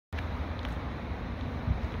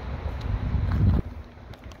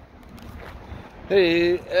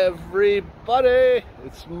Hey everybody,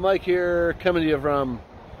 it's Mike here coming to you from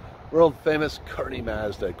world famous Courtenay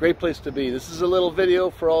Mazda. Great place to be. This is a little video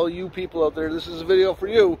for all you people out there. This is a video for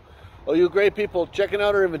you, all you great people checking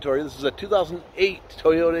out our inventory. This is a 2008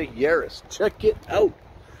 Toyota Yaris. Check it out.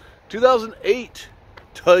 2008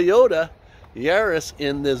 Toyota Yaris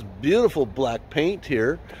in this beautiful black paint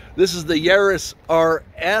here. This is the Yaris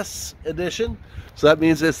RS edition. So that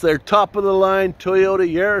means it's their top of the line Toyota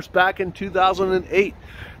Yaris back in 2008.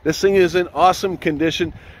 This thing is in awesome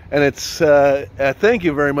condition, and it's thank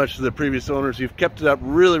you very much to the previous owners. You've kept it up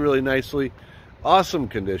really nicely. Awesome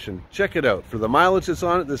condition. Check it out. For the mileage that's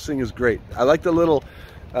on it, this thing is great. I like the little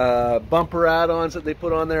bumper add-ons that they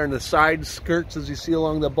put on there and the side skirts as you see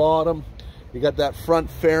along the bottom. You got that front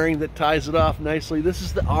fairing that ties it off nicely. This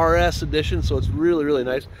is the RS edition, so it's really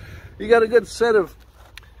nice. You got a good set of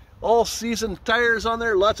all-season tires on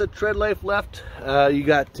there, lots of tread life left. You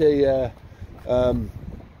got a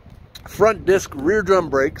front disc rear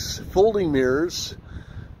drum brakes, folding mirrors,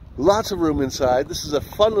 lots of room inside. This is a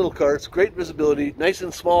fun little car. It's great visibility, nice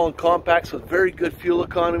and small and compact with very good fuel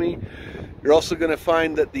economy. You're also going to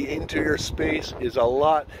find that the interior space is a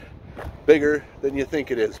lot bigger than you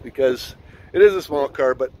think it is, because it is a small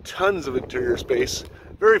car, but tons of interior space.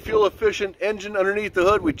 Very fuel efficient engine underneath the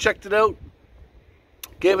hood. We checked it out.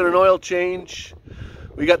 Gave it an oil change.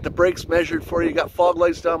 We got the brakes measured for you. You got fog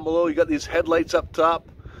lights down below. You got these headlights up top.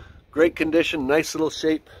 Great condition, nice little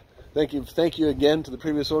shape. Thank you again to the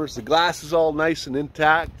previous owners. The glass is all nice and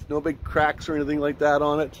intact. No big cracks or anything like that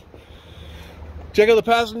on it. Check out the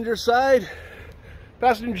passenger side.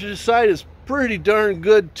 Passenger side is pretty darn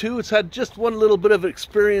good too. It's had just one little bit of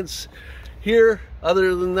experience here.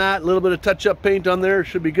 Other than that, a little bit of touch-up paint on there.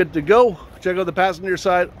 Should be good to go. Check out the passenger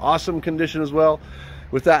side. Awesome condition as well.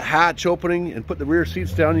 With that hatch opening and put the rear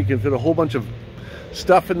seats down, you can fit a whole bunch of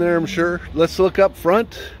stuff in there, I'm sure. Let's look up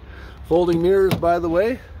front. Folding mirrors, by the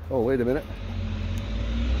way. Oh, wait a minute.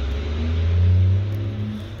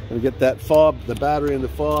 Gonna get that fob, the battery and the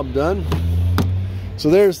fob done. So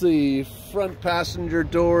there's the front passenger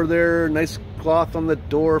door there. Nice cloth on the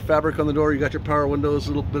door, fabric on the door. You got your power windows, a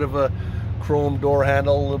little bit of a chrome door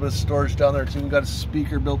handle, a little bit of storage down there too. You got a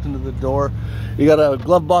speaker built into the door. You got a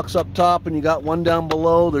glove box up top and you got one down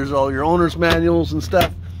below. There's all your owner's manuals and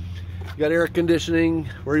stuff. You got air conditioning,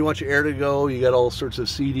 where you want your air to go. You got all sorts of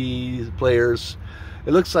CD players.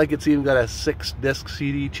 It looks like it's even got a 6-disc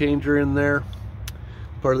CD changer in there.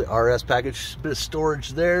 Part of the RS package. Bit of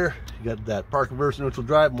storage there. You got that park reverse neutral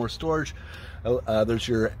drive, more storage. There's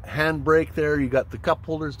your handbrake there. You got the cup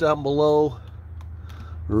holders down below.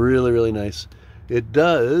 Really nice. It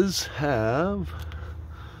does have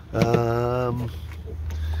let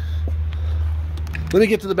me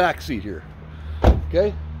get to the back seat here.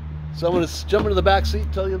 Okay, so I'm going to jump into the back seat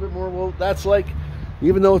and tell you a bit more about what that's like.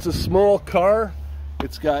 Even though it's a small car,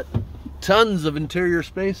 it's got tons of interior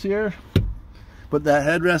space here. Put that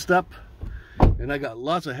headrest up and I got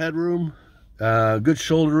lots of headroom, good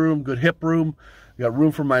shoulder room, good hip room. I got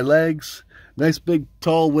room for my legs. Nice big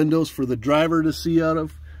tall windows for the driver to see out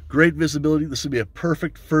of. Great visibility. This would be a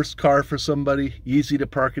perfect first car for somebody. Easy to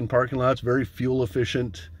park in parking lots, very fuel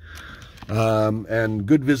efficient, and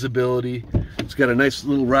good visibility. It's got a nice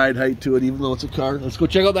little ride height to it, even though it's a car. Let's go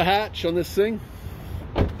check out the hatch on this thing.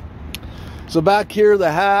 So back here,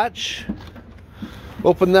 the hatch.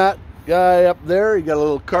 Open that guy up there. You got a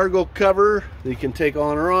little cargo cover that you can take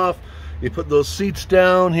on or off. You put those seats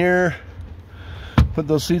down here. Put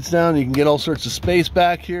those seats down, you can get all sorts of space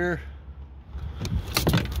back here.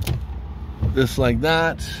 Just like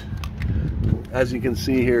that. As you can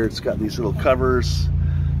see here, it's got these little covers,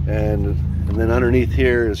 and then underneath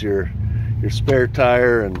here is your spare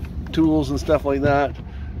tire and tools and stuff like that.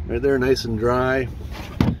 Right there, nice and dry.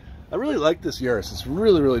 I really like this Yaris. It's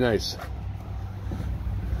really nice.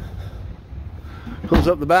 Close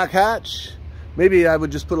up the back hatch. Maybe I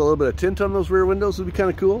would just put a little bit of tint on those rear windows. It would be kind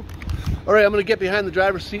of cool. All right, I'm going to get behind the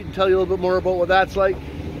driver's seat and tell you a little bit more about what that's like.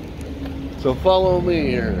 So follow me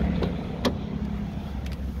here.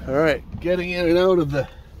 All right, getting in and out of it.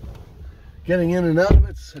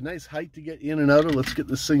 It's a nice height to get in and out of. Let's get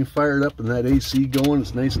this thing fired up and that AC going.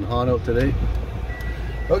 It's nice and hot out today.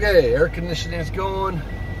 Okay, air conditioning is going.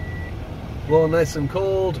 Blowing nice and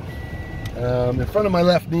cold. In front of my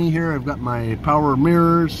left knee here, I've got my power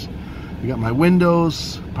mirrors. I got my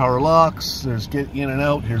windows, power locks. There's get in and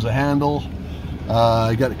out. Here's a handle.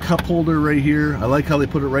 I got a cup holder right here. I like how they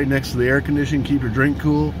put it right next to the air conditioning, keep your drink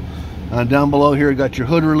cool. Down below here, you got your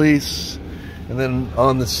hood release. And then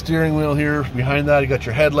on the steering wheel here, behind that, you got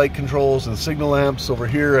your headlight controls and signal lamps. Over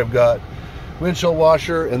here, I've got windshield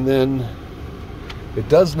washer, and then it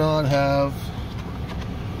does not have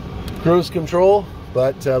cruise control,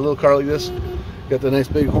 but a little car like this, got the nice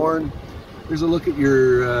big horn. Here's a look at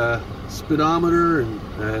your speedometer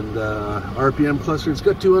and RPM cluster. It's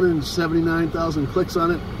got 279,000 clicks on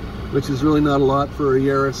it, which is really not a lot for a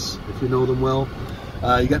Yaris if you know them well.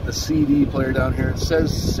 You got the CD player down here. It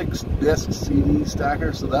says 6-disc CD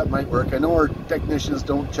stacker, so that might work. I know our technicians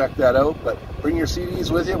don't check that out, but bring your CDs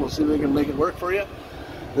with you. We'll see if we can make it work for you.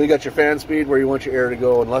 Then you got your fan speed where you want your air to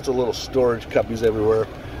go, and lots of little storage cuppies everywhere.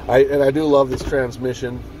 I do love this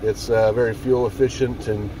transmission. It's very fuel efficient,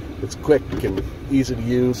 and it's quick and easy to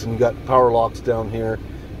use, and you got power locks down here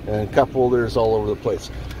and cup holders all over the place.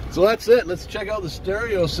 So that's it. Let's check out the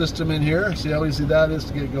stereo system in here, see how easy that is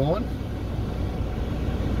to get going.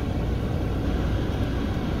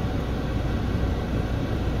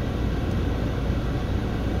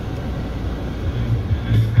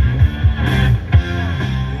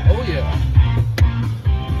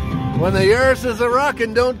 When the Yaris is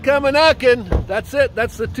a-rockin', don't come a-knockin'. That's it.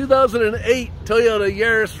 That's the 2008 Toyota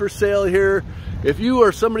Yaris for sale here. If you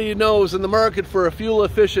or somebody you know is in the market for a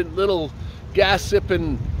fuel-efficient little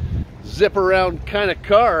gas-sipping, zip-around kind of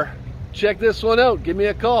car, check this one out. Give me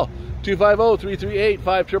a call.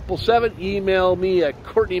 250-338-5777. Email me at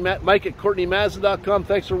Mike at CourtenayMazda.com.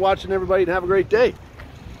 Thanks for watching, everybody, and have a great day.